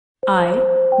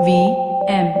TFG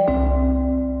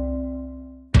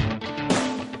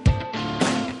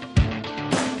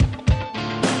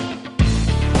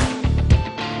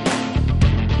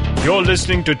You're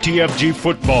listening to TFG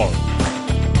Football.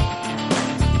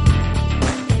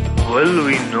 Well,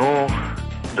 we know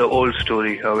the old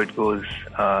story, how it goes.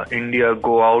 India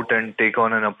go out and take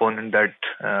on an opponent that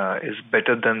is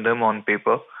better than them on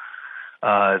paper.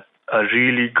 A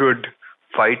really good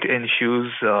fight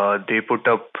ensues. They put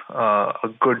up a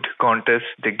good contest.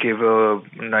 They gave a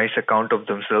nice account of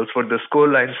themselves. But the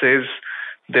scoreline says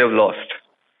they have lost.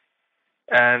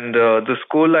 And the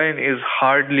scoreline is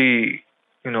hardly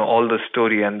all the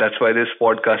story, and that's why this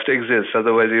podcast exists.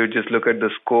 Otherwise you just look at the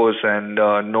scores and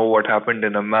know what happened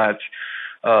in a match.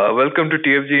 Welcome to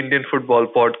TFG Indian Football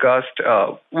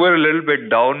Podcast. We're a little bit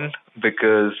down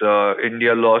because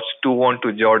India lost 2-1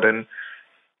 to Jordan,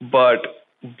 but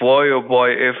boy oh boy,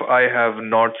 if I have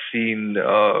not seen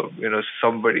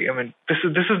somebody, I mean, this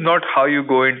is not how you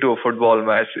go into a football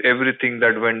match. Everything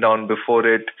that went down before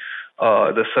it,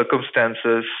 the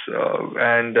circumstances,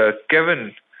 and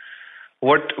Kevin,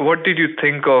 what did you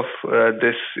think of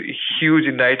this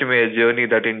huge nightmare journey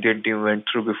that Indian team went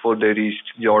through before they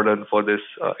reached Jordan for this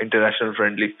international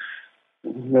friendly?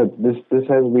 Yeah, this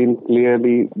has been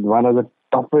clearly one of the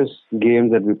toughest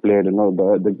games that we played.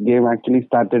 The game actually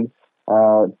started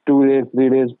 2 days, 3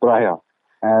 days prior,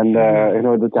 and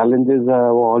the challenges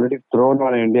were already thrown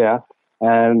on India,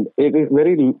 and it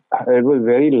was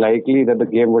very likely that the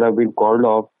game would have been called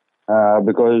off.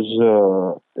 Because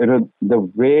the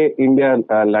way India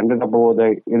landed up over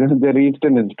there, they reached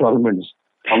in installments.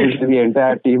 Obviously, the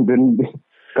entire team didn't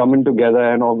come in together,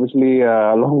 and obviously,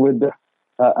 along with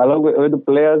the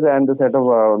players and the set of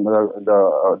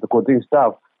the coaching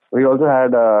staff, we also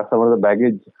had some of the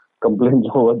baggage complaints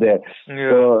over there.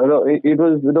 Yeah. So it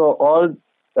was all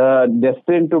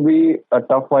destined to be a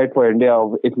tough fight for India.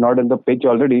 If not in the pitch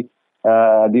already,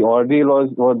 the ordeal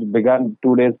was begun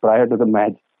 2 days prior to the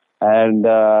match. And,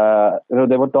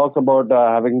 there were talks about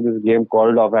having this game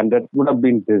called off, and that would have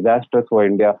been disastrous for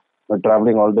India,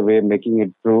 traveling all the way, making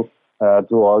it through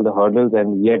all the hurdles,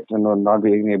 and yet, not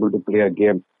being able to play a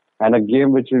game. And a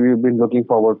game which we've been looking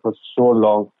forward for so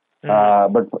long.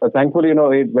 But thankfully,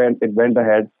 it went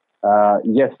ahead.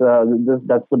 Yes,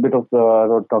 that's a bit of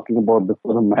talking about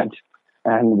before the match.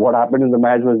 And what happened in the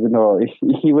match was,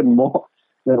 even more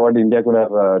than what India could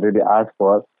have really asked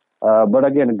for. But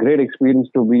again, a great experience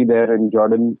to be there in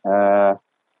Jordan. A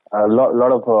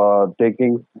lot of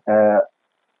takings,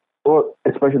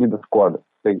 especially the squad.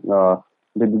 They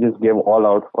just gave all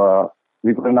out.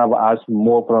 We couldn't have asked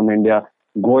more from India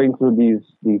going through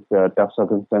these tough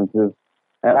circumstances.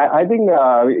 And I think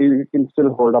we can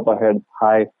still hold up our head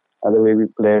high the way we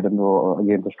played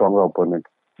against a stronger opponent.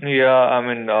 Yeah, I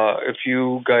mean, if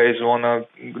you guys want to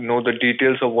know the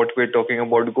details of what we're talking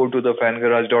about, go to the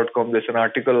fangarage.com. There's an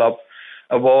article up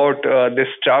about this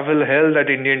travel hell that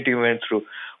Indian team went through.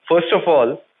 First of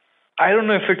all, I don't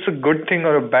know if it's a good thing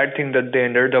or a bad thing that they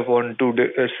ended up on two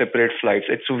separate flights.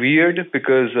 It's weird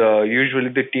because usually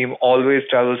the team always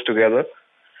travels together.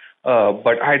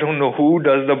 But I don't know who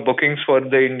does the bookings for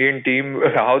the Indian team,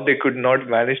 how they could not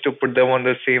manage to put them on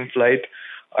the same flight.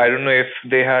 I don't know if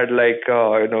they had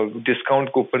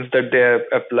discount coupons that they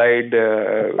applied,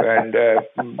 and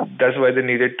that's why they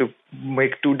needed to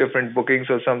make two different bookings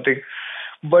or something.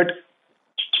 But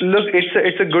look,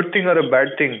 it's a good thing or a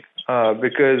bad thing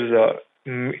because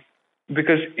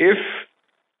if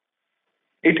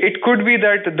it could be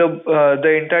that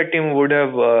the entire team would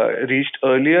have reached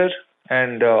earlier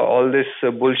and all this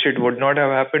bullshit would not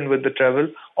have happened with the travel,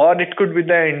 or it could be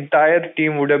the entire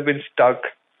team would have been stuck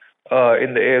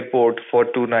in the airport for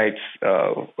 2 nights,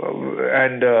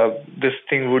 and this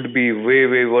thing would be way,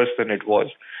 way worse than it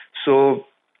was. So,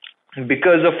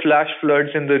 because of flash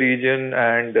floods in the region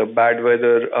and bad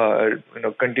weather,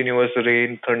 continuous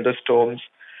rain, thunderstorms,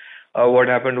 what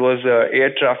happened was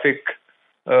air traffic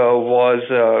was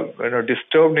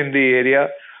disturbed in the area.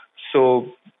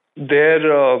 So, their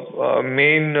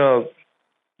main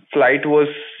flight was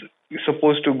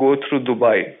supposed to go through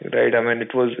Dubai, right? I mean,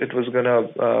 it was gonna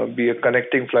be a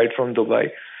connecting flight from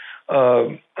Dubai.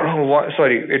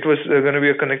 It was gonna be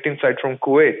a connecting flight from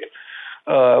Kuwait.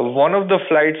 One of the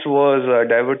flights was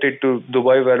diverted to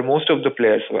Dubai, where most of the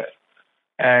players were,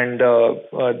 and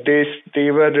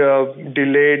they were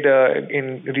delayed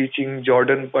in reaching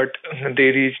Jordan, but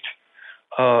they reached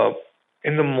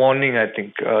in the morning. I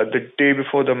think the day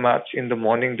before the match, in the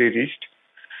morning they reached.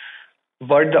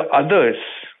 But the others,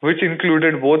 which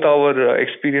included both our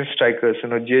experienced strikers,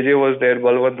 JJ was there,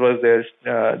 Balwant was there,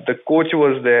 the coach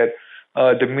was there,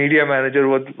 the media manager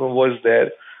was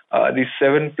there. these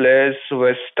 7 players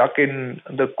were stuck in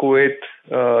the Kuwait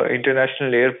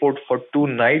International Airport for 2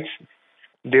 nights.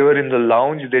 They were in the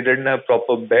lounge. They didn't have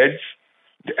proper beds.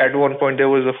 At one point, there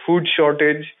was a food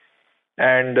shortage,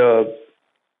 and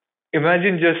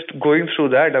imagine just going through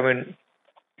that. I mean,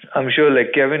 I'm sure,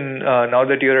 like Kevin, now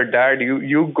that you're a dad,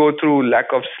 you go through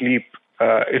lack of sleep.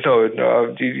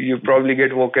 You probably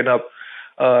get woken up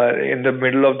in the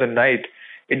middle of the night.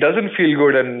 It doesn't feel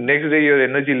good, and next day your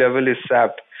energy level is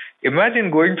sapped. Imagine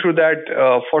going through that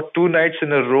for 2 nights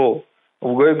in a row,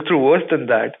 going through worse than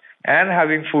that, and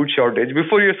having food shortage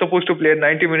before you're supposed to play a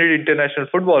 90-minute international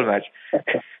football match.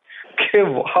 Okay,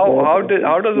 how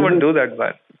does one do that,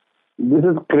 man? This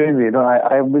is crazy.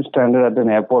 I've been stranded at an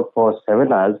airport for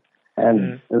 7 hours,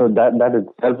 and that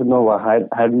itself,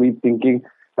 had me thinking,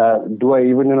 do I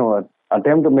even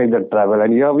attempt to make that travel?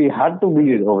 And we had to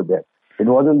be over there. It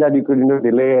wasn't that you could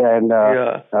delay and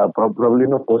probably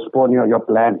postpone your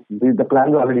plans. The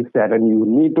plans are already set, and you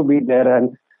need to be there.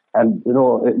 And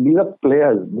these are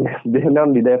players. They're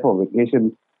not there for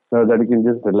vacation, that you can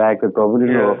just relax and probably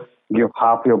give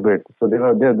half your bit. So they're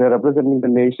representing the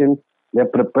nation. They're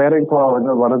preparing for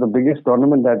one of the biggest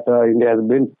tournaments that India has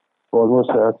been for almost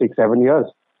 6-7 years.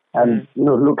 And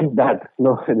look at that.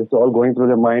 It's all going through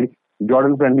their mind.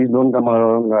 Jordan friendlies don't come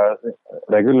around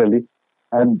regularly,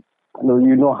 and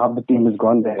half the team is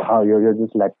gone there. How you're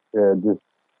just like just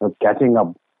catching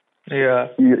up. Yeah,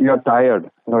 you're tired.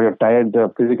 You're tired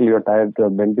physically. You're tired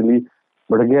mentally.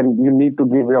 But again, you need to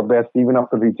give your best even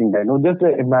after reaching there. Just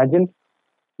imagine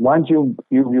once you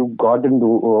got into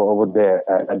over there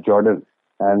at Jordan,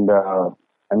 and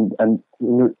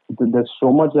there's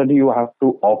so much that you have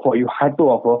to offer. You had to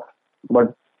offer,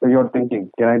 but you're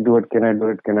thinking, can I do it? Can I do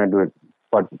it? Can I do it?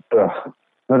 But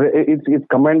it's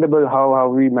commendable how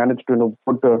we managed to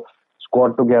put a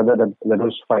squad together that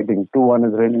was fighting. 2-1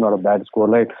 is really not a bad score,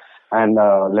 right? And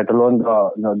let alone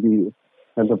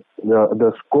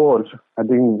the scores. I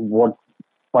think what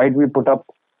fight we put up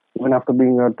even after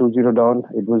being 2-0 down,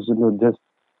 it was just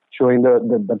showing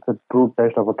that's a true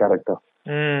test of a character.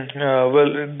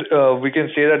 We can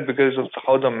say that because of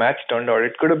how the match turned out.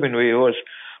 It could have been way worse.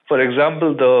 For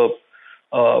example,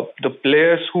 the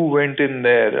players who went in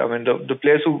there, I mean, the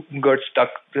players who got stuck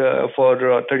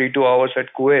for 32 hours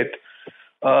at Kuwait,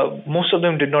 most of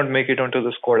them did not make it onto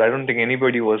the squad. I don't think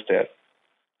anybody was there.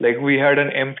 Like, we had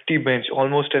an empty bench,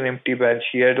 almost an empty bench.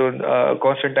 He had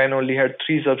Constantine only had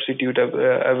 3 substitutes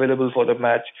available for the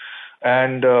match,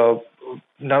 and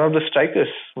none of the strikers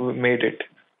made it.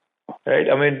 Right?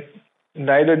 I mean,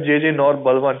 neither JJ nor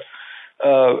Balwan.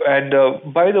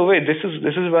 By the way, this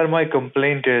is where my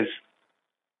complaint is.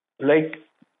 Like,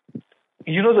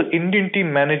 the Indian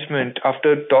team management,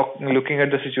 after looking at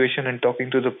the situation and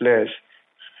talking to the players,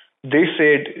 they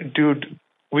said, "Dude,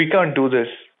 we can't do this.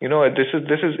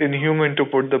 This is inhuman to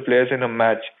put the players in a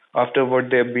match after what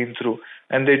they've been through."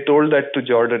 And they told that to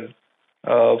Jordan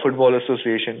Football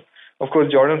Association. Of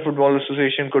course, Jordan Football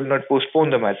Association could not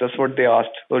postpone the match. That's what they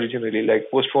asked originally,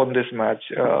 like, postpone this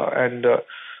match and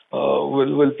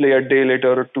we'll play a day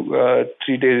later or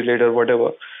 3 days later,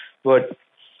 whatever. But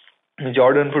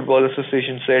Jordan Football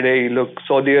Association said, "Hey, look,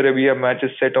 Saudi Arabia match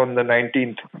is set on the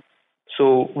 19th,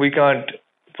 so we can't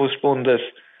postpone this."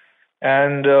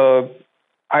 And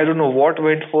I don't know what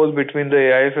went forth between the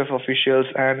AIFF officials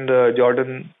and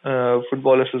Jordan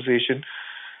Football Association,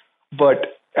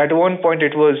 but at one point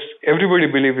everybody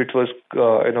believed it was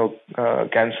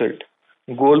cancelled.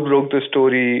 Goal broke the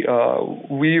story.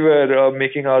 We were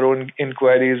making our own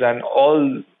inquiries, and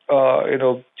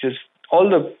just all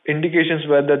the indications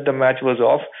were that the match was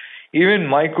off. Even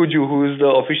Mike Kuju, who is the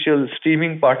official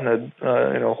streaming partner,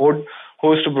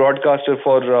 host broadcaster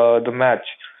for the match,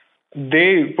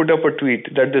 they put up a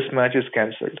tweet that this match is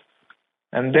cancelled.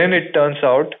 And then it turns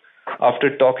out, after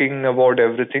talking about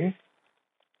everything,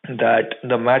 that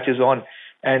the match is on.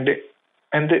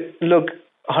 Look,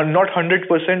 not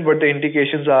 100%, but the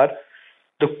indications are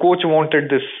the coach wanted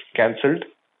this cancelled.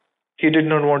 He did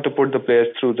not want to put the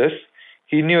players through this.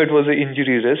 He knew it was an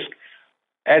injury risk.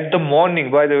 At the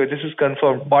morning, by the way, this is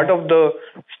confirmed, part of the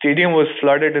stadium was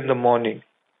flooded in the morning.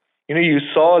 You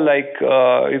saw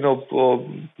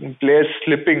players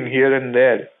slipping here and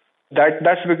there.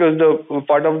 That's because the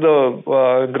part of the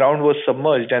ground was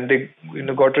submerged and they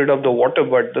got rid of the water,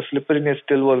 but the slipperiness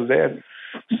still was there.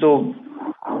 So,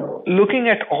 looking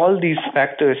at all these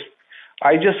factors,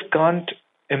 I just can't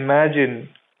imagine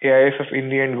AIFF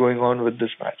India going on with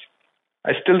this match.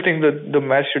 I still think that the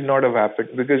match should not have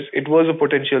happened because it was a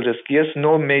potential risk. Yes,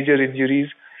 no major injuries.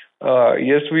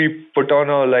 Yes, we put on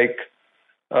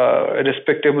a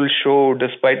respectable show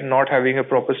despite not having a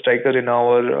proper striker in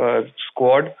our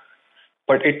squad.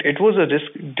 But it was a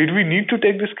risk. Did we need to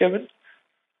take this, Kevin?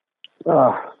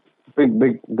 Big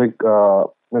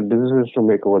decisions to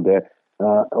make over there.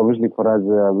 Obviously, for us,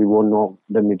 we won't know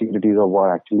the nitty-gritties of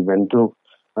what actually went through.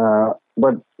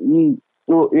 But in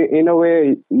a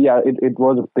way, yeah, it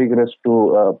was a big risk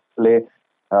to play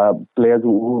players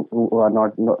who are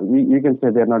not we can say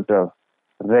they're not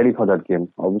ready for that game.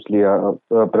 Obviously,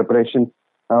 preparation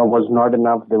was not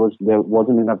enough. There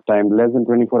wasn't enough time. Less than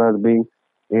 24 hours being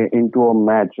into a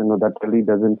match, that really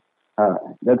doesn't.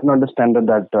 That's not the standard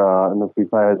that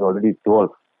FIFA has already told,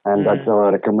 and that's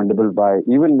recommendable by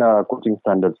even coaching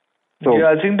standards. So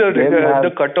yeah, I think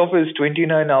the cutoff is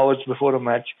 29 hours before a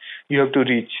match you have to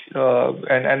reach,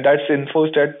 and that's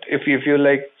enforced at if you're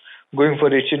like going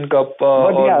for Asian Cup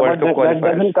or World Cup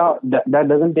qualifiers. That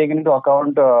doesn't take into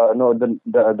account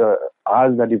the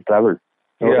hours that you've traveled.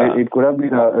 So it could have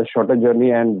been a shorter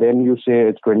journey, and then you say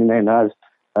it's 29 hours.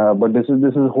 But this is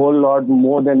a whole lot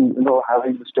more than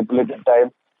having the stipulated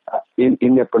time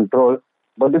in your control.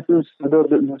 But this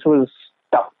was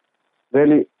tough.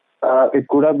 Really, it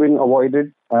could have been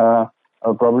avoided.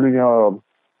 Probably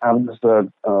have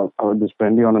this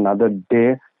friendly on another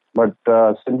day. But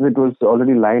since it was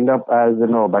already lined up as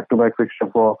back-to-back fixture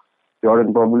for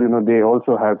Jordan, probably they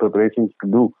also have preparations to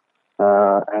do,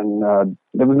 and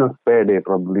there was no spare day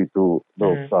probably to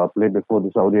play before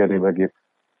the Saudi Arabia game.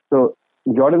 So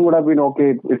Jordan would have been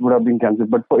okay; it would have been cancelled.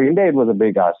 But for India, it was a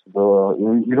big ask. So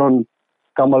you don't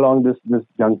come along this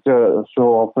juncture so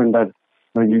often that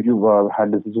you've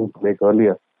had decisions to make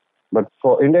earlier. But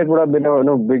for India, it would have been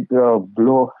a big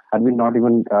blow had we not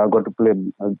even got to play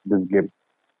this game.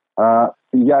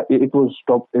 It was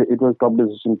top. It was top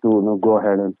decision to go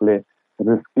ahead and play,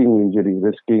 risking injury,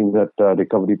 risking that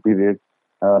recovery period,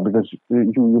 because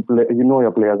you play.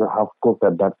 Your players are half cooked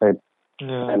at that time.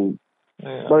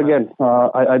 But again,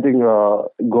 I think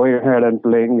going ahead and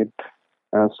playing it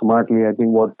smartly. I think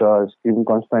what Stephen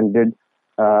Constantine did.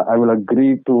 I will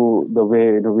agree to the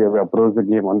way we have approached the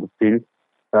game on the field.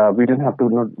 We didn't have to.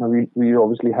 We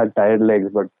obviously had tired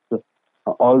legs, but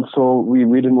also we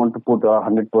didn't want to put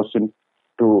 100%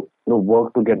 to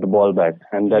work to get the ball back,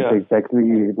 and that's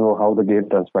exactly how the game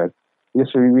transpired.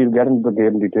 Yes, we will get into the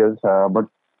game details, but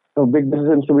big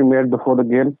decisions to be made before the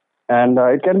game, and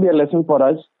it can be a lesson for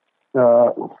us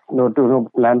to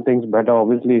plan things better.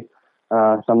 Obviously,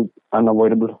 some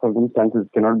unavoidable circumstances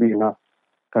cannot be in our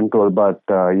control, but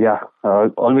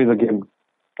always a game,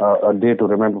 a day to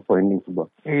remember for Indian football.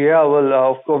 Yeah,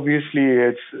 well, obviously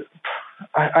it's.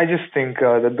 I just think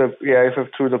that the AIFF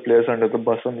threw the players under the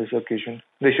bus on this occasion.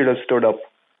 They should have stood up.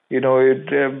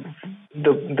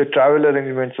 The travel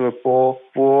arrangements were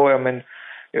poor. I mean,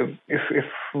 if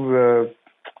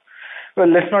well,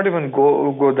 let's not even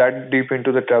go that deep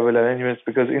into the travel arrangements,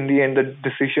 because in the end the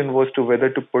decision was to whether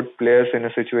to put players in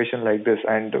a situation like this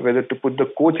and whether to put the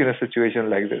coach in a situation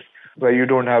like this where you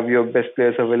don't have your best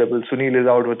players available. Sunil is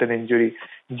out with an injury.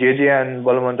 JJ and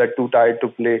Balwant are too tired to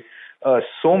play.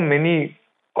 So many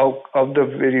of the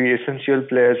very essential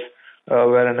players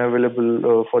were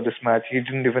unavailable for this match. He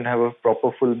didn't even have a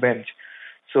proper full bench.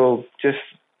 So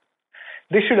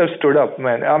they should have stood up,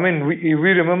 man. I mean, we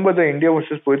remember the India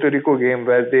versus Puerto Rico game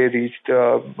where they reached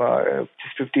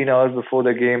just 15 hours before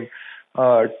the game,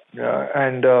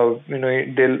 and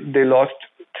they lost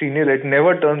 3-0. It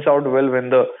never turns out well when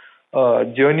the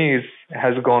journey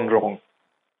has gone wrong.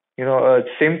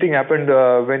 Same thing happened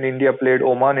when India played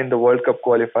Oman in the World Cup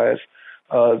qualifiers.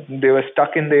 They were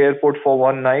stuck in the airport for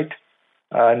one night.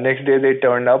 Next day they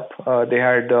turned up. They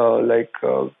had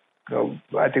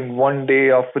I think 1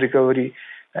 day of recovery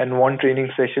and one training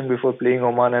session before playing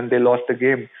Oman, and they lost the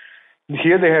game.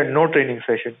 Here they had no training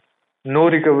session, no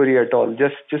recovery at all.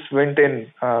 Just went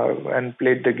in and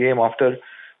played the game after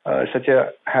such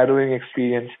a harrowing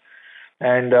experience.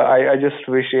 And I just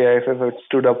wish AIFF had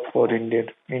stood up for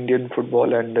Indian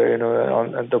football and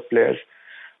on the players.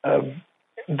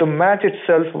 The match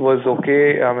itself was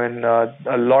okay. I mean,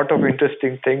 a lot of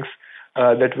interesting things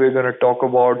that we're going to talk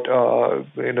about.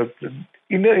 In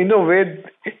a way,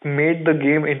 it made the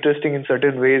game interesting in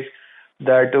certain ways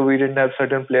that we didn't have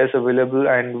certain players available,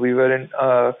 and we were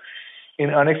in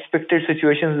unexpected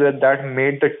situations that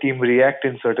made the team react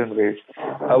in certain ways.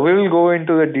 We will go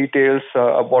into the details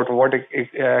about what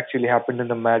actually happened in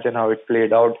the match and how it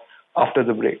played out after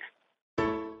the break.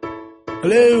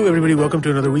 Hello, everybody. Welcome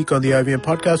to another week on the IVM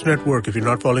Podcast Network. If you're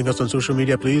not following us on social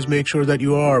media, please make sure that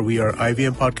you are. We are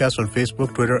IVM Podcast on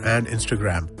Facebook, Twitter, and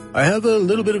Instagram. I have a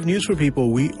little bit of news for people.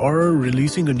 We are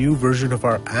releasing a new version of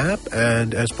our app,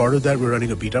 and as part of that, we're running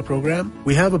a beta program.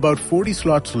 We have about 40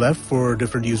 slots left for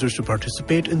different users to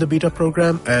participate in the beta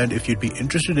program, and if you'd be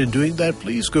interested in doing that,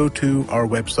 please go to our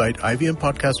website,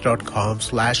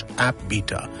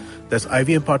 ivmpodcast.com/appbeta. That's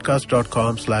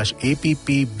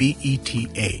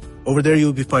ivmpodcast.com/appbeta. Over there,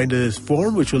 you'll find this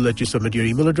form which will let you submit your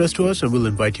email address to us and we'll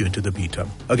invite you into the beta.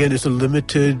 Again, it's a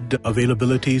limited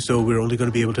availability, so we're only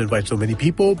going to be able to invite so many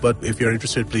people, but if you're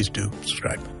interested, please do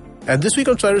subscribe. And this week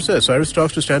on Cyrus Says, Cyrus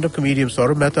talks to stand-up comedian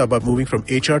Saurabh Mehta about moving from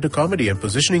HR to comedy and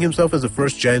positioning himself as the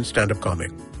first giant stand-up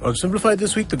comic. On Simplified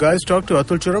this week, the guys talk to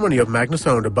Atul Churamani of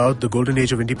Magnasound about the golden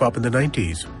age of indie pop in the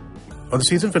 90s. On the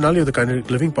season finale of the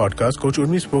Kinetic Living podcast, Coach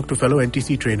Urmi spoke to fellow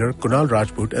NTC trainer Kunal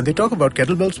Rajput, and they talk about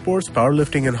kettlebell sports,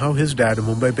 powerlifting, and how his dad, a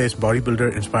Mumbai-based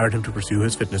bodybuilder, inspired him to pursue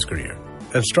his fitness career.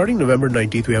 And starting November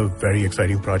 19th, we have a very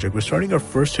exciting project. We're starting our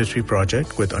first history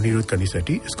project with Anirudh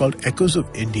Kanisetti. It's called Echoes of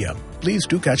India. Please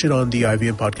do catch it on the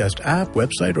IVM Podcast app,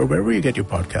 website, or wherever you get your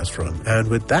podcast from. And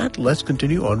with that, let's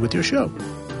continue on with your show.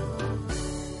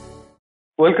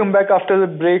 Welcome back after the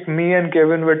break. Me and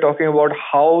Kevin were talking about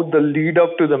how the lead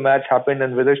up to the match happened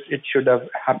and whether it should have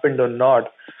happened or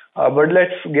not. But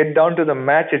let's get down to the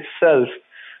match itself.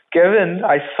 Kevin,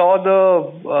 I saw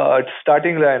the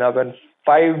starting lineup and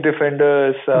 5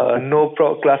 defenders,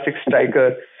 classic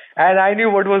striker, and I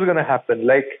knew what was going to happen.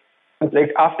 Like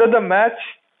after the match,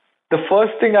 the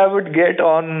first thing I would get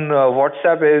on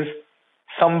WhatsApp is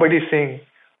somebody saying,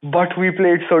 "But we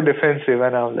played so defensive,"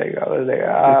 and I was like,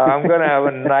 I'm gonna have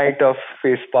a night of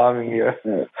face palming here.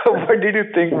 What did you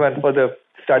think, man, for the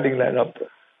starting lineup?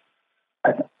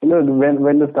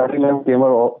 When the starting lineup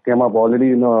came up already,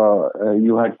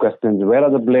 you had questions. Where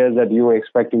are the players that you were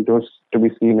expecting to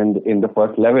be seen in the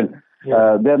first 11?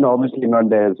 Yeah. They're obviously not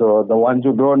there. So the ones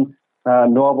who don't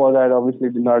know about that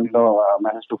obviously did not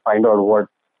manage to find out what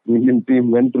the Indian team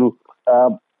went through.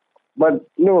 But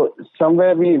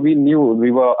somewhere we knew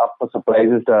we were up for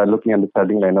surprises looking at the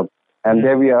starting lineup, and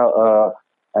there we are.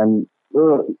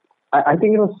 I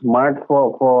think it was smart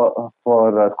for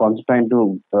Constantine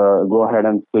to go ahead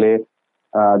and play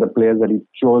the players that he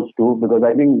chose to, because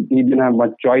I think he didn't have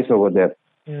much choice over there.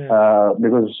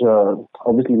 Because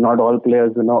obviously not all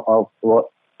players are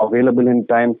available in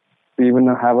time to even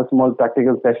have a small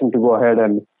tactical session to go ahead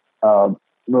and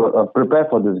prepare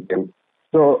for this game.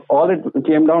 So all it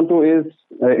came down to is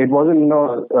it wasn't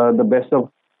the best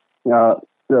of the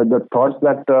thoughts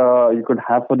that you could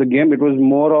have for the game. It was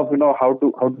more of how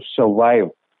to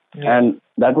survive, and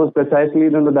that was precisely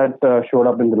that showed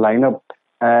up in the lineup.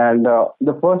 And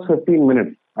the first 15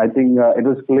 minutes, I think it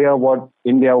was clear what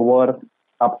India were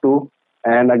up to.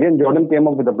 And again, Jordan came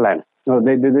up with a plan. So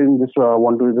they didn't just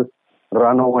want to just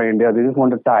run over India. They just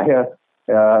want to tire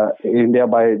India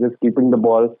by just keeping the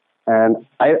ball. And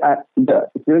I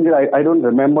don't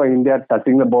remember India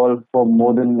touching the ball for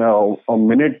more than a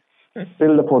minute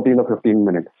till the 14 or 15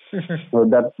 minutes. So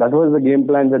that was the game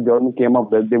plan that Jordan came up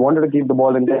with. They wanted to keep the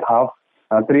ball in their half.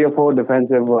 3 or 4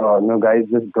 defensive guys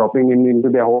just dropping into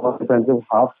their whole defensive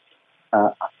half,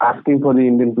 asking for the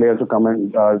Indian player to come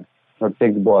and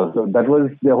take the ball. So that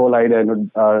was the whole idea.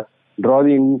 Draw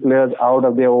the Indian players out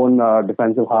of their own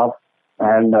defensive half,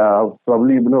 and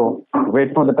probably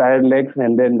wait for the tired legs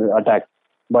and then attack.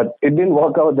 But it didn't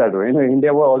work out that way.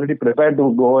 India were already prepared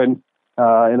to go and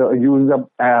use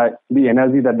up the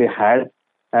energy that they had,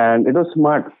 and it was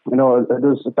smart. It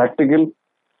was tactical,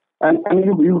 and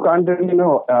you can't really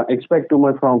expect too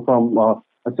much from a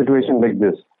situation like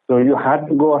this. So you had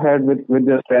to go ahead with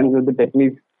the strength, with the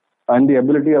technique, and the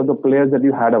ability of the players that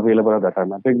you had available at that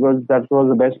time. I think that was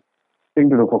the best thing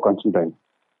to do for Constantine.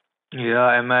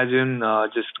 Yeah, imagine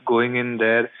just going in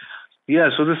there. Yeah,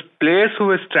 so this players who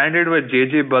were stranded were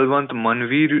JJ Balwant,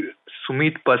 Manveer,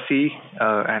 Sumit Pasi,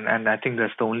 and I think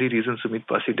that's the only reason Sumit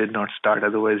Pasi did not start.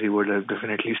 Otherwise, he would have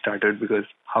definitely started, because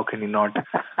how can he not?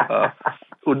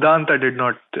 Udanta did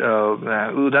not.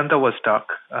 Udanta was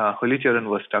stuck. Holicharan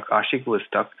was stuck. Ashik was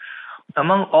stuck.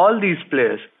 Among all these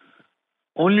players,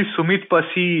 only Sumit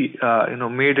Pasi,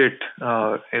 made it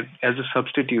as a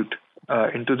substitute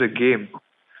into the game,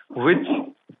 which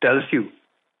tells you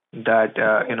that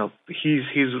he's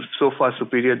so far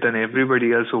superior than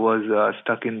everybody else who was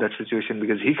stuck in that situation,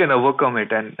 because he can overcome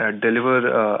it and deliver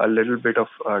a little bit of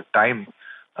time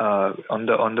on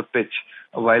the pitch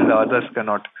while the others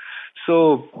cannot.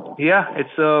 So yeah,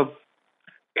 it's a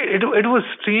It was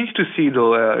strange to see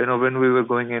though. When we were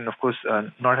going in, of course,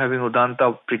 not having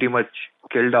Udanta pretty much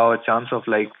killed our chance of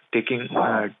like taking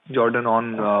Jordan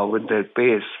on with their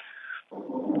pace.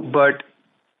 But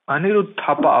Anirudh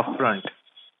Thapa up front,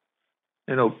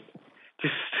 you know,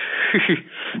 just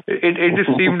it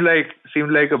just seemed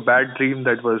like a bad dream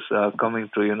that was coming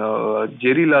true.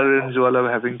 Jerry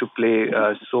Lawrencewala having to play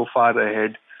so far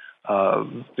ahead.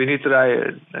 Vinit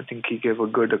Rai, I think he gave a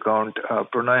good account.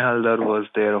 Pranay Haldar was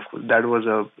there. Of course, that was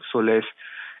a solace.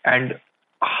 And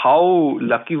how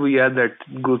lucky we are that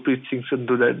Gurpreet Singh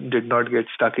Sandhu that did not get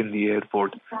stuck in the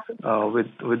airport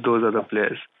with those other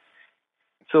players.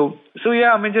 So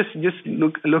yeah, I mean, just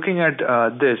looking at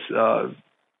this,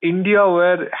 India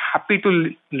were happy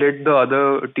to let the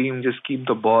other team just keep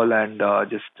the ball and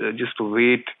just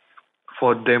wait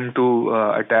for them to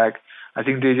attack. I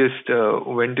think they just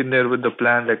went in there with the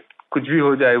plan that kuch bhi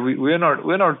ho jaye.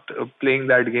 We're not playing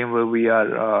that game where we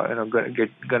are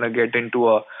gonna get into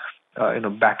a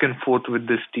back and forth with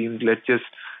this team. Let's just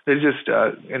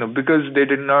because they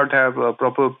did not have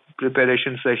proper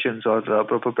preparation sessions or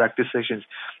proper practice sessions.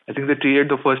 I think they treated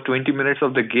the first 20 minutes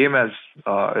of the game as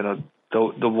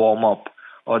the warm up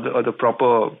or the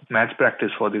proper match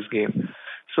practice for this game.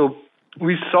 So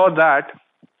we saw that.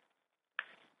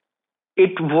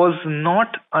 It was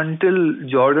not until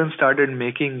Jordan started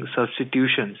making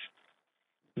substitutions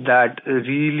that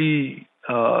really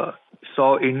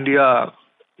saw India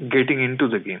getting into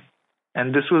the game,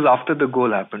 and this was after the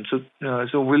goal happened. So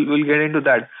we'll get into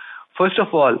that. First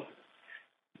of all,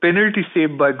 penalty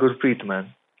saved by Gurpreet,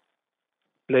 man.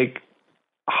 Like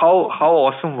how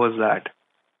awesome was that?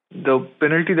 The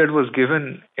penalty that was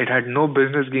given, it had no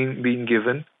business being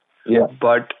given. Yeah.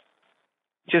 But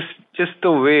just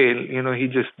the way he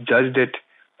just judged it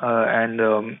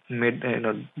and made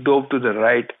dove to the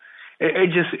right.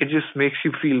 It just makes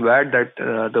you feel bad that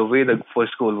the way the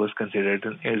first goal was considered,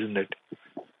 isn't it?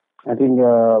 I think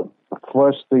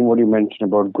first thing what you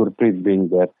mentioned about Gurpreet being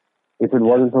there. If it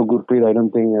wasn't for Gurpreet, I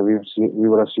don't think we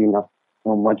would have seen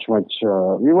much.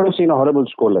 We would have seen a horrible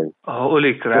scoreline.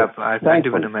 Holy crap! So, I can't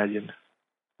even imagine.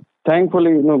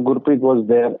 Thankfully, Gurpreet was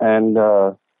there, and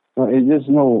it's just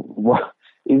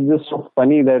it's just so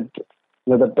funny that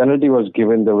the penalty was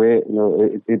given the way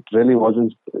it really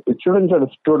wasn't. It shouldn't have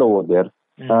stood over there.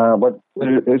 But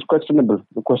it's questionable.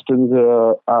 The questions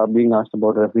are being asked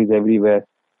about referees everywhere.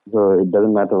 So it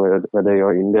doesn't matter whether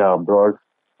you're India or abroad.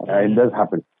 It does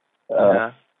happen.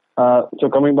 So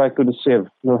coming back to the save,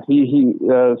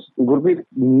 Gurpreet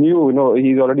knew,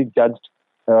 he's already judged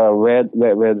where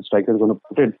the striker is going to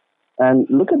put it, and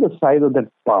look at the size of that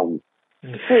palm.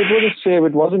 So it was a save.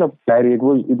 It wasn't a parry. It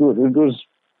was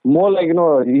more like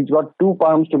he's got two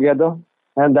palms together,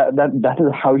 and that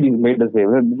is how he made the save.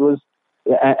 It was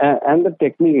and the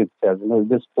technique itself,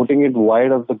 just putting it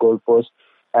wide of the goalpost,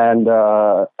 and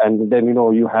then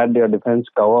you had their defense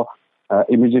cover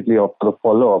immediately after the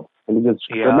follow up. And it's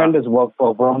tremendous work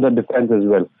from the defense as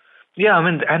well. Yeah, I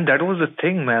mean, and that was the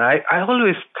thing, man. I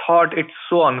always thought it's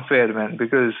so unfair, man,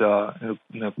 because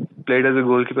played as a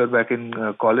goalkeeper back in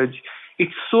college.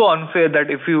 It's so unfair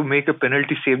that if you make a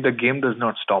penalty save, the game does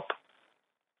not stop.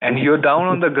 And you're down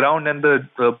on the ground and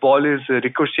the ball is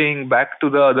ricocheting back to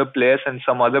the other players and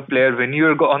some other player. When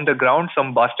you're on the ground,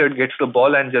 some bastard gets the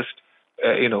ball and just,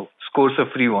 scores a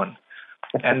free one.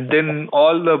 And then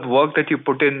all the work that you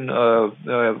put in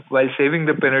while saving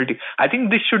the penalty. I think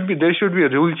there should be a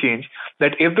rule change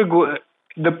that if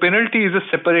the penalty is a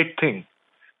separate thing.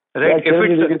 Right? Yeah,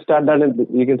 you can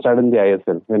start in the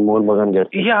ISL when Mohan Bagan gets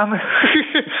it. Yeah,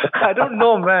 I don't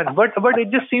know, man. But it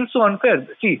just seems so unfair.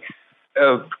 See,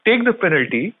 take the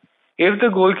penalty. If the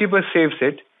goalkeeper saves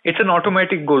it, it's an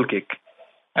automatic goal kick.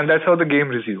 And that's how the game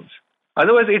resumes.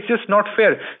 Otherwise, it's just not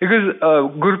fair. Because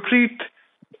Gurpreet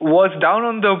was down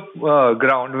on the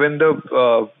ground when the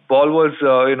ball was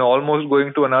almost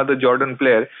going to another Jordan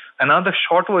player. Another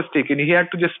shot was taken. He had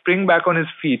to just spring back on his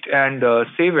feet and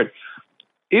save it.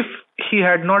 If he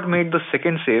had not made the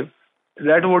second save,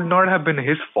 that would not have been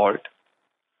his fault.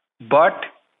 But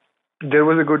there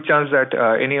was a good chance that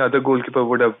any other goalkeeper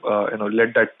would have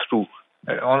let that through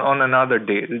on another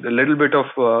day. A little bit of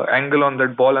angle on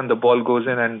that ball and the ball goes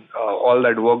in and all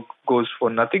that work goes for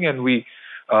nothing, and we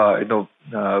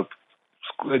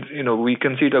we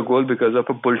concede a goal because of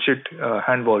a bullshit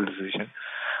handball decision.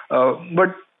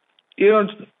 But it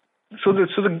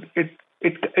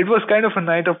was kind of a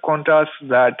night of contrast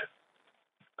that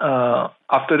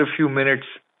after a few minutes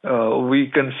we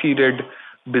conceded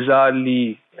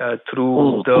bizarrely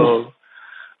through the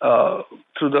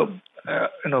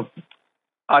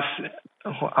us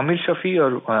Amir Shafi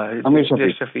or Amir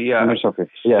Shafi. Shafi, yeah. Amir Shafi.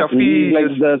 Yeah.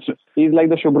 Shafi he's like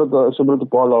the Subrat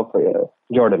Paul of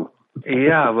Jordan.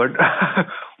 Yeah, but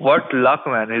what luck,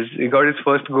 man! He got his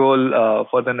first goal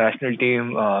for the national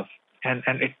team, and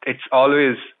it's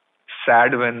always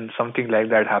sad when something like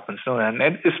that happens. No, and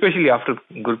especially after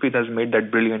Gurpreet has made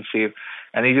that brilliant save,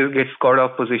 and he just gets caught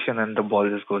off position and the ball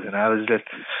just goes in. I was just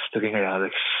looking at it, I was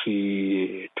like,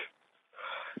 shit.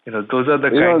 Those are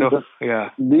the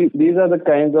These are the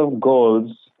kinds of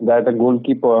goals that a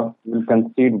goalkeeper will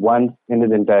concede once in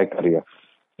his entire career.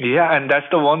 Yeah, and that's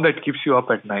the one that keeps you up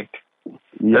at night.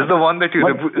 Yeah. That's the one that you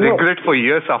regret for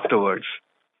years afterwards.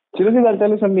 Seriously, I'll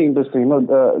tell you something interesting.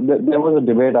 There was a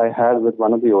debate I had with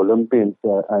one of the Olympians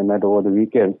I met over the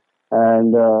weekend,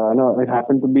 and it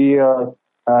happened to be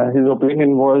his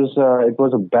opinion was it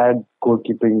was a bad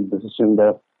goalkeeping decision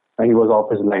that he was off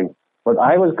his line. But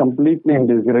I was completely in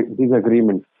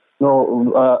disagreement.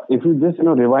 If you just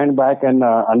rewind back and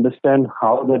understand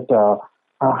how that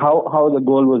how the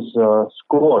goal was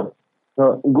scored.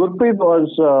 Gurpreet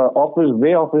was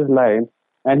way off his line,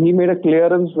 and he made a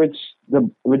clearance which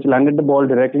landed the ball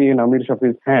directly in Amir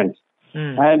Shafi's hands.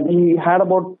 And he had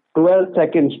about 12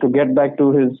 seconds to get back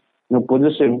to his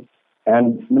position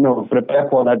and prepare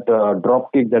for that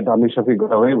drop kick that Amir Shafi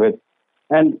got away with.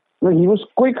 And he was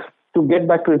quick to get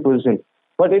back to his position.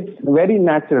 But it's very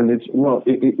natural. It's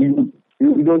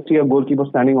you don't see a goalkeeper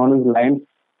standing on his line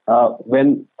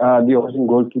when the opposing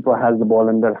goalkeeper has the ball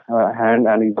in their hand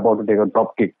and he's about to take a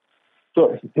drop kick.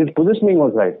 So his positioning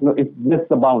was right. It's just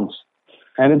the bounce.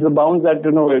 And it's the bounce that,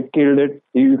 it killed it.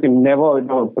 You can never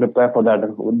prepare for that.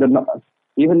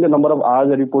 Even the number of hours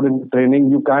that you put into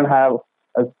training, you can't have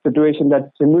a situation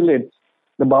that simulates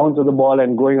the bounce of the ball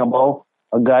and going above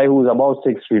a guy who's about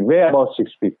 6 feet, way above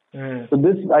 6 feet. So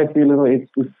this, I feel,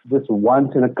 it's just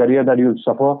once in a career that you'll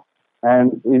suffer.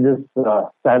 And it's just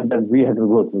sad that we had to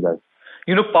go through that.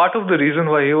 Part of the reason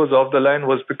why he was off the line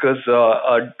was because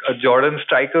a Jordan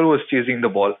striker was chasing the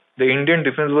ball. The Indian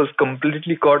defense was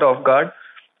completely caught off guard.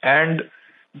 And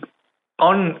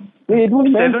it was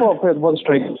meant for the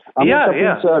strikers.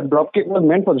 Shafi's drop kick was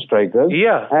meant for the strikers.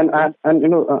 Yeah. And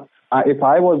if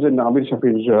I was in Amir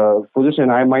Shafi's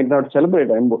position, I might not celebrate.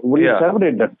 I wouldn't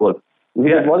celebrate that goal.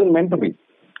 Because it wasn't meant to be.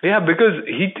 Yeah, because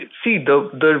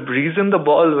the reason the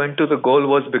ball went to the goal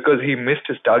was because he missed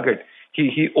his target.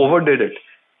 He overdid it.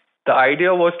 The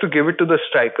idea was to give it to the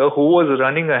striker who was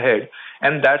running ahead,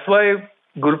 and that's why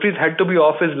Gurpreet had to be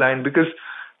off his line, because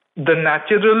the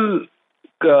natural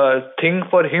thing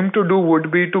for him to do would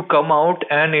be to come out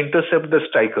and intercept the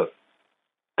striker.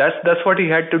 That's what he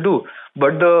had to do.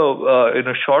 But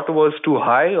the shot was too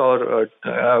high, or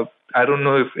I don't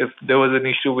know if there was an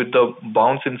issue with the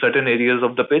bounce in certain areas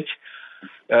of the pitch.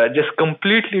 Just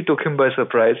completely took him by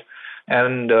surprise,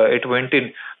 and it went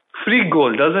in. Free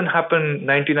goal doesn't happen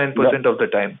 99% of the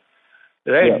time,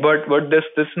 right? Yeah. But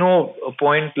there's no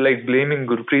point like blaming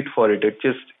Gurpreet for it.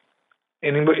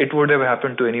 It would have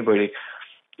happened to anybody.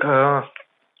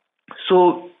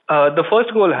 So the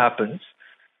first goal happens,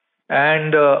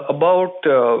 and about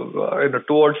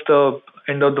towards the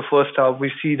end of the first half,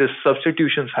 we see the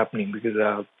substitutions happening, because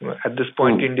at this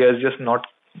point India is just not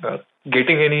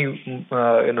getting any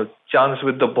chance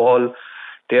with the ball.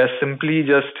 They are simply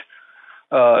just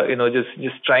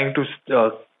trying to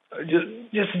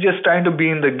just trying to be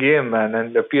in the game, man,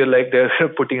 and appear like they're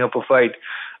putting up a fight.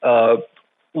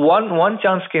 One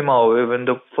chance came our way when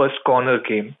the first corner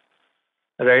came,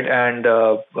 right? And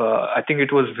I think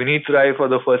it was Vineet Rai for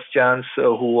the first chance,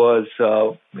 who was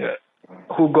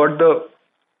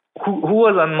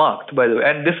unmarked, by the way.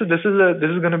 And this is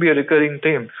going to be a recurring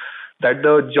theme, that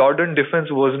the Jordan defense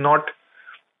was not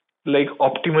like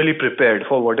optimally prepared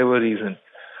for whatever reason.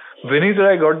 Vineet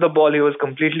Rai got the ball, he was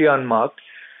completely unmarked,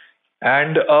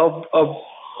 and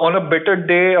on a better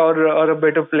day or a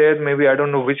better player, maybe, I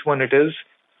don't know which one it is,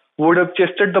 would have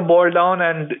chested the ball down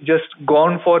and just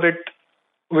gone for it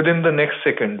within the next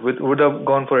second, would have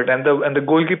gone for it, and the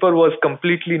goalkeeper was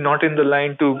completely not in the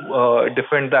line to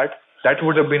defend that. That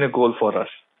would have been a goal for us.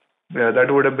 Yeah,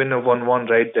 that would have been a 1-1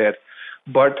 right there.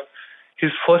 But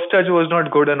his first touch was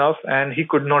not good enough, and he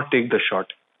could not take the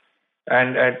shot.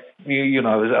 And I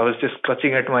was just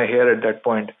clutching at my hair at that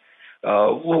point.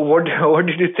 What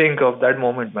did you think of that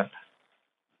moment, man?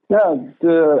 Yeah,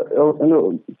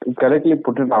 correctly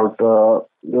put it out.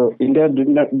 India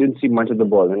didn't see much of the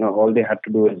ball. All they had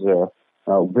to do is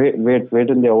wait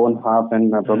in their own half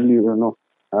and probably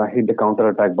hit the counter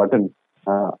attack button.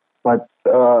 But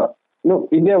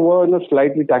India were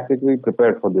slightly tactically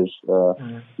prepared for this.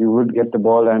 You would get the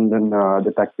ball, and then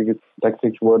the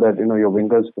tactics were that your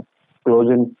wingers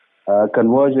close in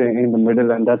converge in the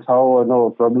middle, and that's how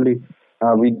probably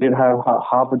we did have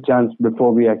half a chance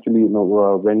before we actually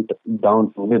went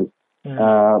down to nil.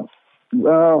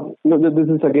 This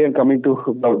is again coming to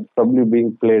probably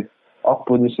being played off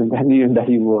position that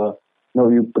you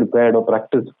prepared or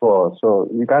practiced for. So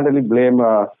you can't really blame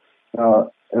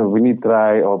Vinith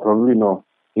Rai or probably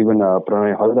even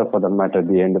Pranay Halder for that matter at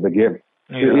the end of the game.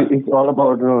 Yeah. It's all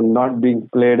about not being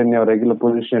played in your regular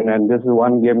position, and this is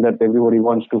one game that everybody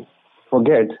wants to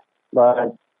forget.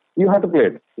 But you have to play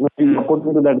it. You were put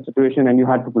into that situation, and you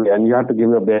had to play, and you had to give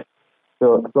your best.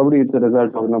 So probably it's a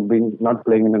result of being not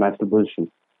playing in a natural position.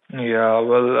 Yeah,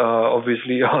 well,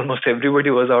 obviously, almost everybody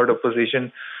was out of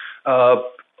position. Of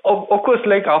course,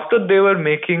 like after they were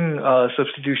making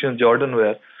substitutions, Jordan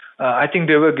were. I think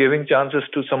they were giving chances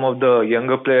to some of the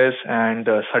younger players, and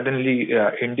suddenly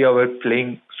India were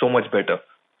playing so much better.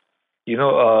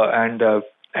 And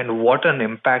what an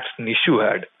impact Nishu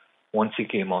had once he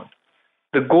came on.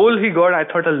 The goal he got, I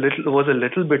thought was a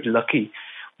little bit lucky,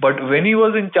 but when he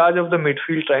was in charge of the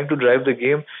midfield, trying to drive the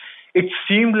game, it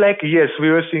seemed like yes, we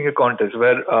were seeing a contest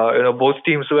where both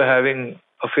teams were having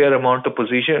a fair amount of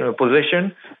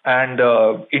possession, and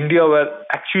India were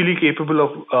actually capable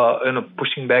of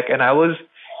pushing back. And I was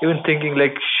even thinking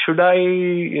like, should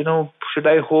I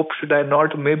hope, should I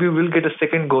not? Maybe we'll get a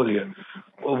second goal here.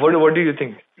 What do you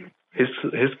think?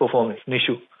 His performance,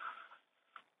 Nishu.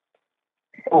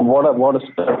 Oh, what a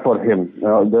start for him!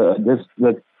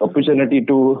 The opportunity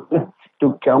to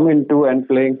come into and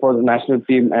playing for the national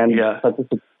team and such a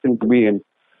situation to be in.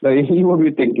 He would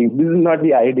be thinking, this is not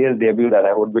the ideal debut that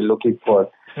I would be looking for,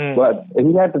 but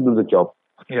he had to do the job.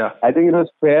 Yeah, I think it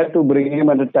was fair to bring him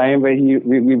at a time where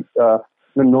we've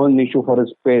known Nishu for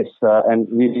his pace, and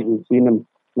we've seen him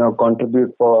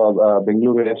contribute for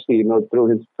Bengaluru FC, through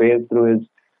his pace, through his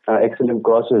excellent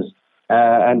crosses.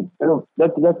 And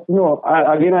that's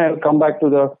again I'll come back to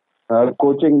the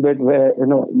coaching bit where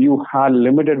you are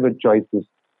limited with choices.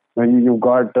 You've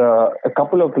got a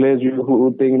couple of players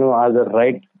who think are the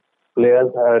right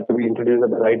players to be introduced at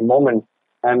the right moment,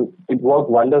 and it worked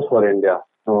wonders for India.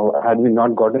 So had we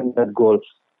not gotten that goal,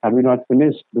 had we not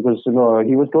finished, because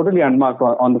he was totally unmarked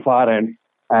on the far end,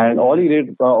 and all he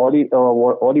did, all he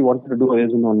wanted to do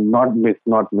is not miss,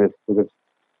 because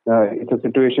it's a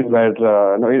situation where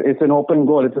it's an open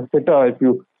goal. It's a sitter if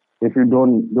you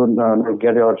don't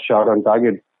get your shot on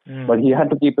target. But he had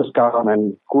to keep his calm,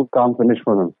 and cool, calm finish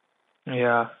for him.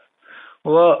 Yeah,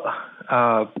 well,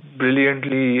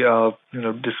 brilliantly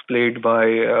displayed by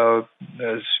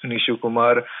Nishu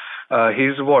Kumar.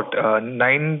 He's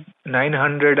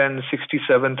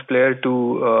 967th player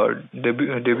to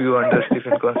debut under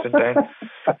Stephen Constantine.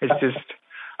 It's just,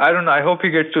 I don't know. I hope he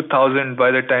gets to 1,000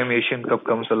 by the time Asian Cup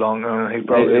comes along. He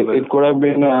probably will. It could have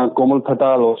been Komal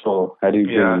Thatal also had he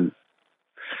been.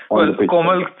 Well,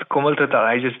 Komal Thatal,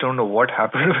 I just don't know what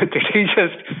happened with it.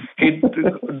 He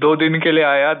 2 दिन के लिए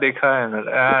आया, देखा है,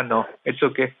 no, it's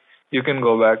okay. You can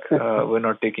go back. We're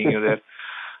not taking you there.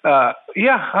 I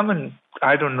mean,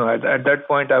 I don't know. At that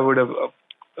point, I would have.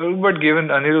 But given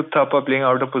Anirudh Thapa playing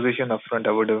out of position up front,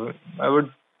 I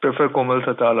would prefer Komal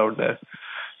Thatal out there.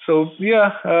 So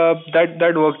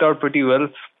that worked out pretty well.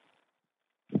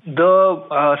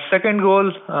 The second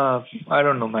goal, I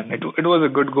don't know, man. It was a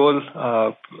good goal.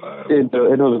 It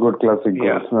was a good classic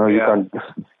goal.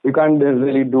 You can't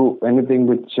really do anything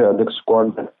which the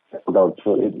squad put out.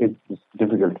 So it's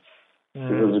difficult.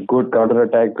 It was a good counter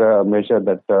attack measure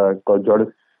that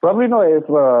Jordan. Probably if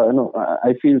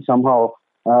I feel somehow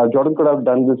Jordan could have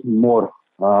done this more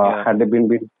had they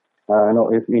been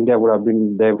if India would have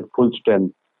been there with full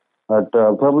strength. But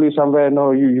probably somewhere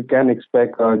you can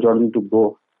expect Jordan to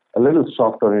go a little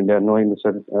soft on India, knowing the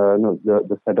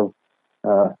set of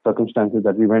circumstances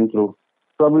that we went through.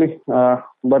 Probably,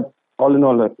 but all in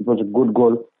all, it was a good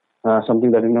goal.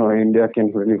 Something that India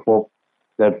can really hope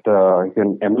that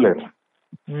can emulate.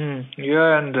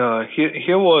 Yeah, and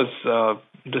here was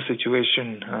the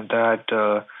situation that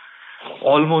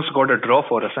almost got a draw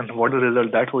for us, and what a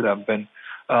result that would have been.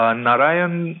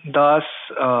 Narayan Das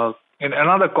in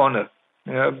another corner.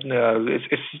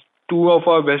 It's two of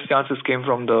our best chances came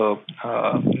from the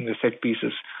set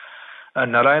pieces.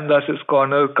 Narayan Das's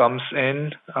corner comes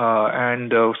in,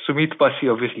 and Sumit Pasi,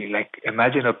 obviously, like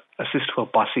imagine an assist for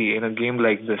Pasi in a game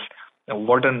like this.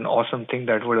 What an awesome thing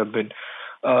that would have been.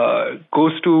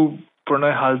 Goes to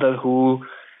Pranay Halder, who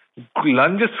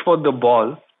lunges for the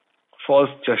ball, falls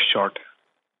just short.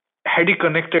 Had he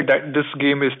connected that, this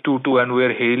game is 2-2 and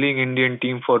we're hailing Indian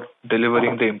team for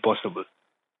delivering the impossible.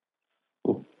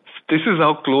 This is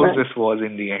how close this was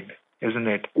in the end. isn't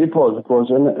it? It was,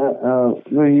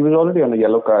 and he was already on a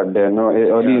yellow card there. No,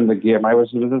 early in the game, I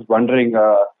was just wondering.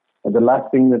 The last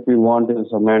thing that we want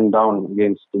is a man down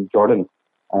against Jordan,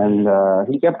 and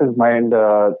he kept his mind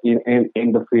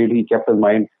in the field. He kept his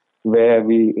mind where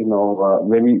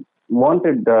where we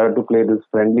wanted to play this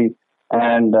friendly,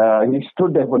 and he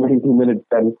stood there for 90 minutes.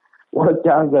 And what a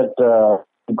chance that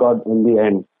he got in the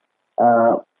end.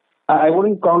 I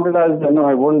wouldn't count it as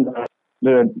I wouldn't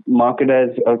mark it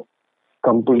as a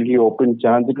completely open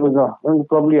chance. It was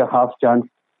probably a half chance.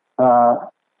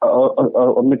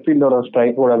 A midfield or a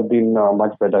strike would have been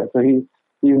much better. So he's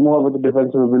more with the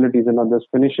defensive abilities, and his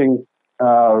finishing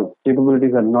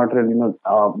capabilities are not really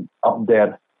up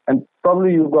there. And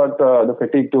probably you've got the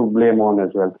fatigue to blame on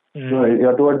as well. So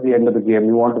you're towards the end of the game.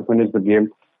 You want to finish the game,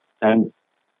 and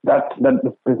that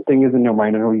the thing is in your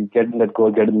mind. You get in that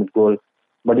goal,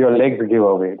 but your legs give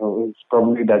away. It's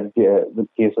probably that the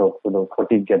case of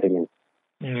fatigue getting in.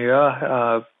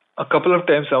 Yeah, a couple of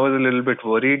times I was a little bit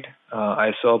worried.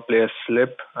 I saw players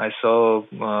slip. I saw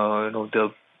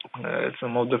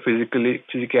some of the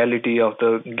physicality of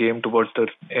the game towards the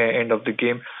end of the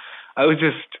game. I was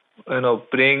just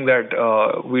praying that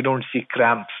we don't see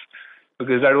cramps,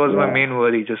 because that was my main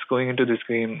worry. Just going into this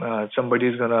game,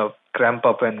 somebody's gonna cramp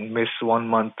up and miss 1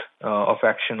 month of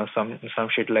action or some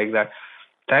shit like that.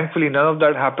 Thankfully, none of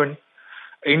that happened.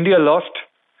 India lost.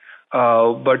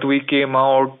 But we came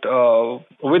out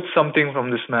with something from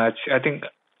this match. I think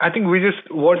we just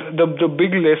what the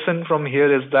big lesson from here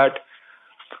is that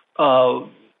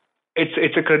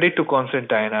it's a credit to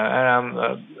Constantine, and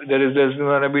there's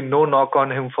going to be no knock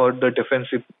on him for the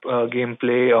defensive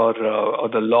gameplay or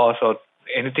the loss or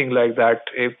anything like that.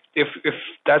 If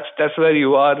that's where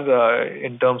you are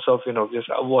in terms of just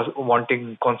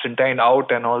wanting Constantine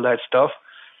out and all that stuff.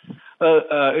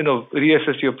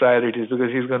 Reassess your priorities,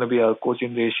 because he's going to be our coach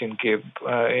in the Asian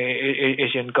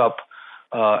Cup,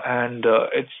 and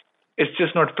it's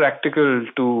just not practical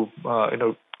to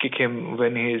kick him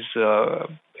when he's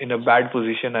in a bad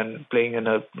position and playing in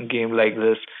a game like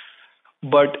this.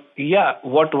 But yeah,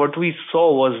 what we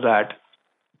saw was that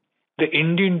the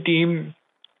Indian team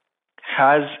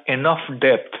has enough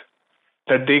depth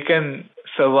that they can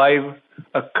survive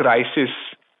a crisis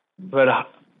where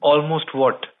almost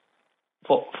for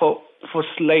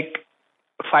like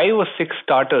 5 or 6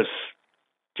 starters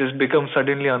just become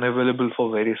suddenly unavailable for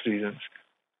various reasons.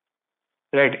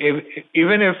 Right?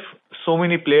 Even if so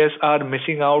many players are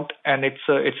missing out and it's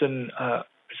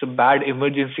a bad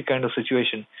emergency kind of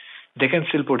situation, they can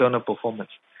still put on a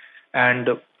performance. And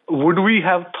would we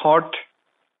have thought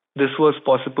this was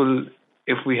possible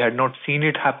if we had not seen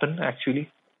it happen? Actually,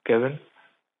 Kevin.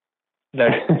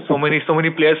 That so many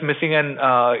players missing, and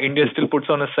India still puts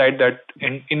on a side that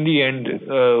in the end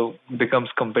becomes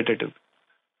competitive.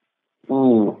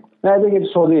 I think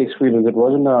it's all the experience. It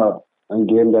wasn't a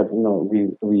game that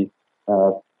we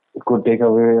could take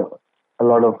away a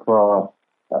lot of.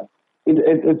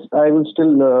 It's I would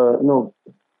still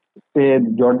say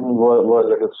Jordan were a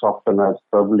little soft on us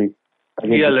probably.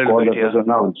 Yeah, a little bit. Was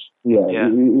announced.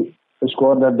 The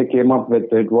score that they came up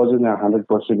with, it wasn't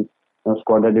 100%.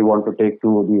 Squad that they want to take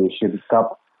to the Asian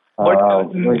Cup. But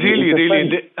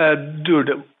really,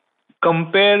 dude,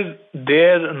 compare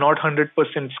their not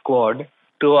 100% squad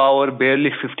to our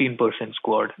barely 15%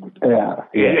 squad.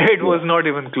 It was not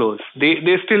even close.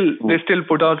 They still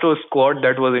put out a squad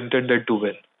that was intended to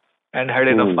win and had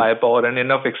enough firepower and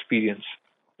enough experience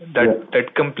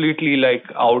that completely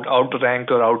outranked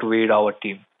or outweighed our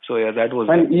team. So that was.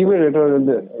 And even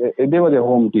they were their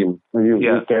home team.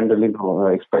 You can't really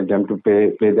expect them to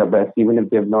play their best, even if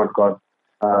they've not got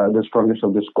the strongest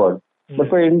of the squad. But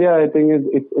for India, I think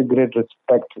it's a great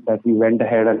respect that we went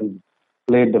ahead and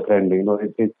played the friendly.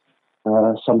 It's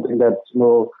something that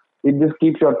it just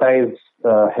keeps your ties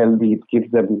healthy. It keeps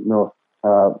them.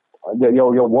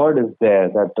 Your word is there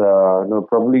that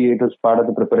probably it was part of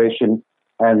the preparation.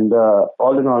 And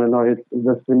all in all, it's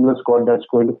a similar squad that's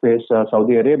going to face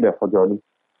Saudi Arabia for Jordan.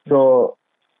 So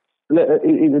let's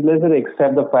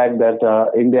accept the fact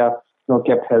that India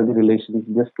kept healthy relations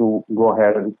just to go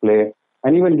ahead and play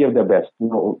and even give their best.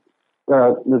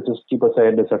 Let's just keep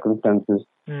aside the circumstances.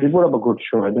 We put up a good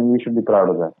show. I think we should be proud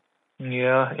of that.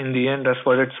 Yeah, in the end, that's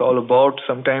what it's all about.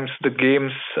 Sometimes the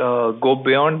games go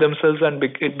beyond themselves and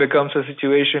it becomes a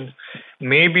situation.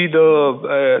 Maybe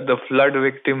the flood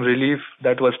victim relief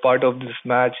that was part of this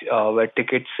match, where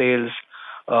ticket sales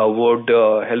would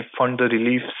help fund the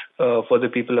reliefs for the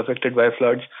people affected by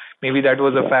floods. Maybe that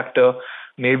was a factor.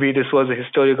 Maybe this was a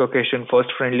historic occasion, first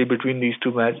friendly between these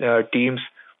two teams,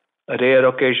 a rare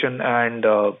occasion, and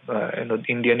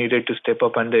India needed to step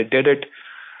up and they did it.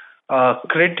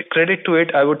 Credit to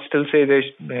it, I would still say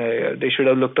they should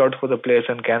have looked out for the players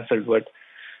and cancelled. But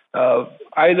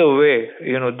either way,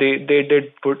 they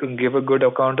did give a good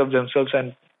account of themselves,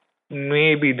 and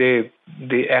maybe they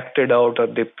acted out or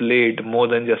they played more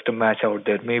than just a match out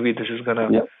there. Maybe this is gonna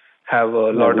Yeah. have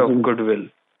a lot of goodwill.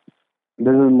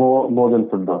 This is more than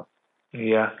football.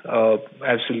 Yeah,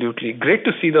 absolutely. Great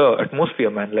to see the atmosphere,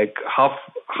 man. Like half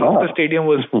the stadium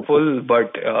was full,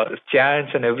 but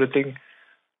chants and everything.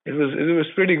 It was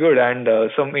pretty good, and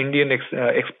some Indian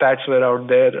expats were out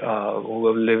there who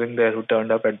were living there who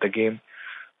turned up at the game.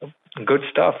 Good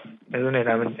stuff, isn't it?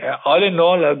 I mean, all in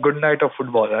all, a good night of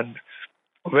football. And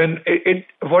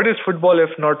what is football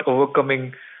if not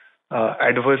overcoming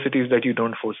adversities that you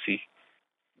don't foresee?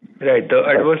 Right, the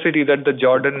adversity that the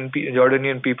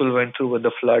Jordanian people went through with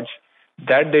the floods,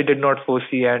 that they did not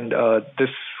foresee, and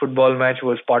this football match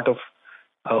was part of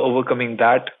overcoming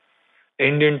that.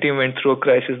 Indian team went through a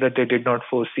crisis that they did not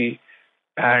foresee,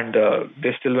 and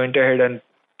they still went ahead and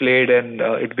played, and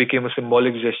it became a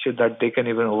symbolic gesture that they can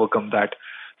even overcome that.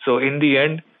 So in the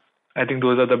end, I think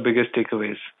those are the biggest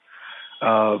takeaways.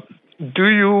 Do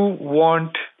you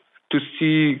want to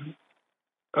see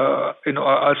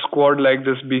a squad like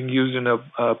this being used in a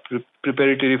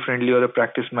preparatory friendly or a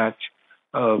practice match?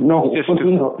 No.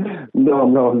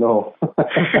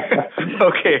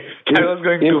 Okay, I was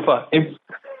going too far. If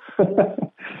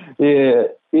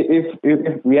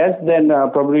yes, then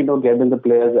probably get in the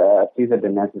players at least at the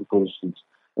national positions.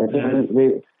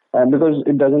 Because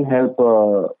it doesn't help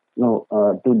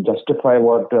to justify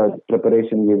what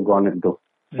preparation we've gone into.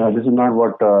 This is not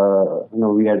what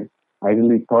we had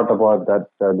ideally thought about, that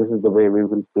this is the way we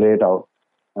will play it out.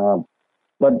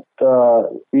 But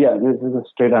this is a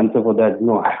straight answer for that.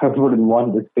 No, I wouldn't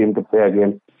want this team to play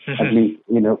again, at least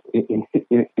in a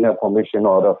formation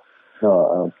or a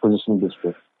position this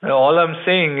way. All I'm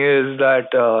saying is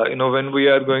that when we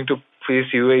are going to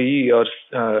face UAE or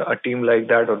a team like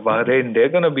that or Bahrain, they're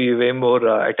going to be way more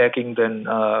attacking than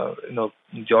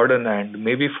Jordan, and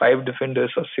maybe 5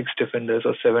 defenders or 6 defenders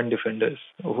or 7 defenders.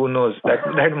 Who knows?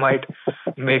 That might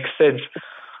make sense.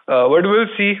 But we'll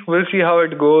see. We'll see how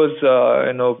it goes.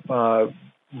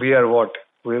 We are what?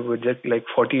 We're just like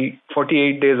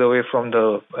 48 days away from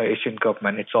the Asian Cup,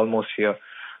 man. It's almost here.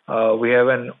 We have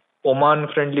an Oman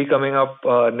friendly coming up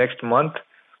next month.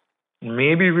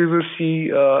 Maybe we will see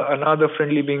another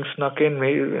friendly being snuck in.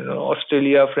 Maybe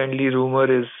Australia friendly rumor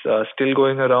is still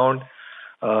going around.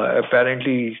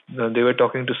 Apparently, they were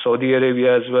talking to Saudi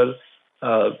Arabia as well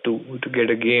to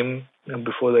get a game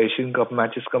before the Asian Cup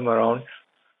matches come around.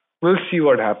 We'll see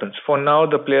what happens. For now,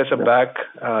 the players are back.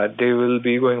 They will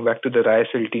be going back to the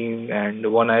ISL team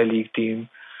and One Eye League team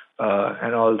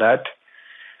and all that.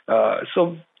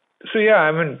 So yeah,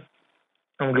 I mean,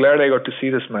 I'm glad I got to see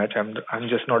this match. I'm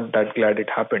just not that glad it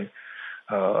happened.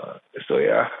 So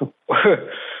yeah.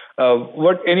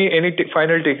 What any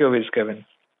final takeaways, Kevin?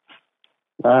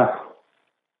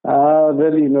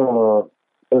 Really,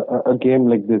 a game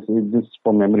like this is just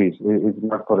for memories. It's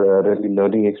not for a really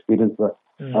learning experience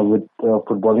with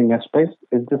footballing aspects.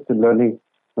 It's just a learning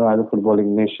as a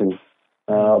footballing nation.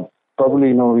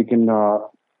 Probably, we can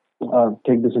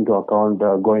take this into account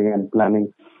going and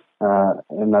planning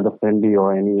another friendly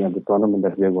or any other tournament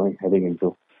that we are heading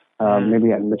into.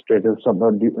 Maybe administrative, some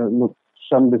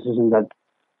decisions that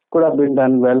could have been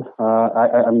done well.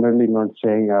 I'm really not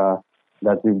saying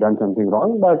that we've done something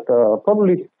wrong, but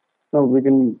probably we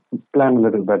can plan a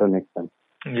little better next time.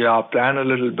 Yeah, plan a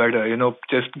little better.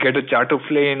 Just get a charter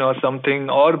plane or something,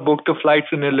 or book the flights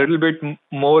in a little bit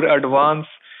more advance,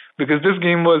 because this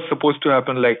game was supposed to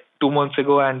happen like 2 months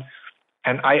ago, and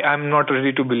I'm not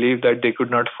ready to believe that they could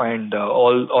not find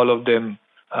all of them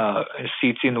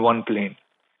seats in one plane.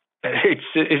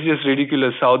 It's just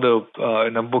ridiculous how the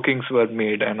bookings were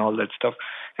made and all that stuff.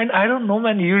 And I don't know,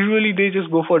 man. Usually they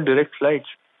just go for direct flights.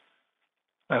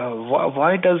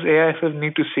 Why does AIFL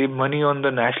need to save money on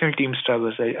the national team's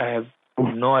travels? I have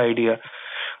no idea.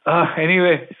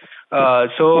 Anyway,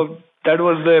 so that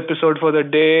was the episode for the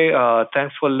day.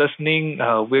 Thanks for listening.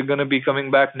 We're going to be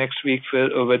coming back next week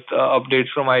with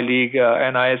updates from I-League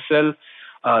and ISL.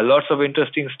 Lots of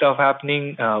interesting stuff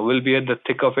happening. We'll be at the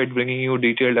thick of it, bringing you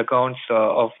detailed accounts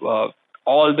of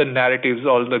all the narratives,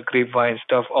 all the grapevine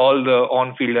stuff, all the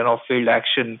on-field and off-field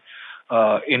action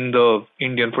in the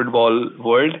Indian football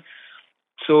world.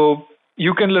 So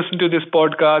you can listen to this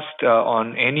podcast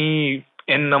on any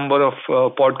N number of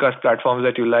podcast platforms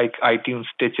that you like: iTunes,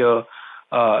 Stitcher,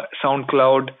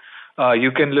 SoundCloud.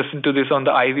 You can listen to this on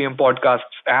the IVM Podcasts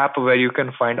app, where you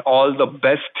can find all the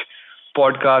best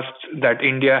podcasts that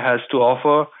India has to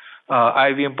offer.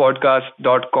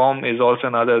 IVMpodcast.com is also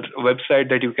another website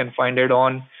that you can find it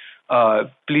on.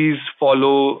 Please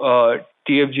follow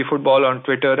TFG Football on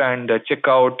Twitter and check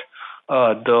out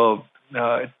the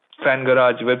Fan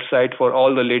Garage website for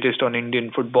all the latest on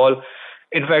Indian football.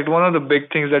 In fact, one of the big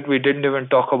things that we didn't even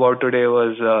talk about today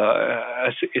was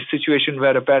a situation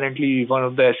where apparently one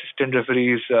of the assistant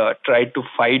referees tried to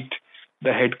fight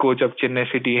the head coach of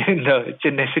Chennai City in the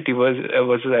Chennai City versus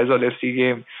Aizawl FC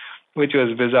game, which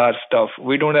was bizarre stuff.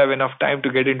 We don't have enough time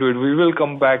to get into it. We will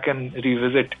come back and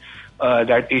revisit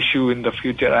that issue in the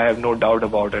future. I have no doubt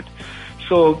about it.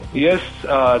 So, yes,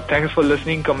 thanks for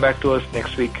listening. Come back to us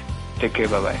next week. Take care.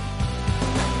 Bye-bye.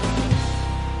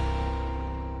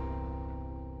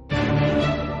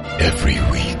 Every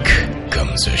week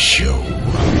comes a show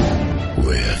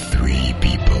where three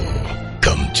people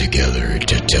come together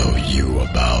to tell you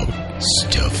about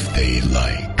stuff they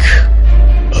like.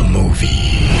 A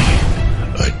movie,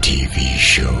 a TV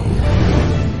show,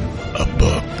 a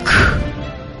book,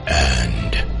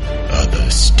 and other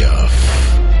stuff.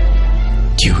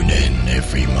 Tune in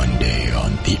every Monday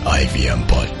on the IVM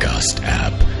Podcast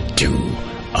app to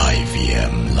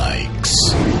IVM Likes.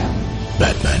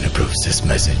 Batman approves this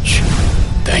message.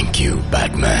 Thank you,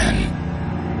 Batman.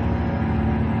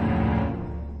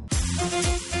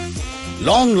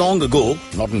 Long, long ago,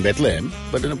 not in Bethlehem,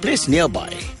 but in a place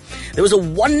nearby, there was a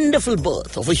wonderful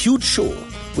birth of a huge show,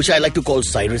 which I like to call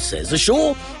Cyrus Says. A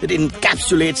show that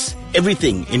encapsulates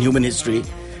everything in human history,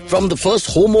 from the first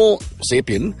Homo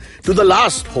sapien to the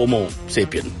last Homo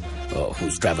sapien,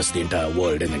 who's traversed the entire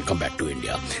world and then come back to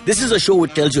India. This is a show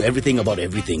which tells you everything about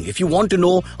everything. If you want to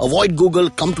know, avoid Google,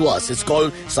 come to us. It's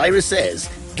called Cyrus Says.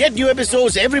 Get new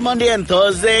episodes every Monday and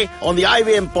Thursday on the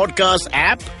IVM Podcast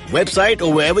app, website,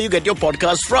 or wherever you get your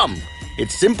podcasts from.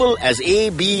 It's simple as A,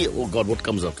 B, oh God, what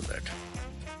comes after that?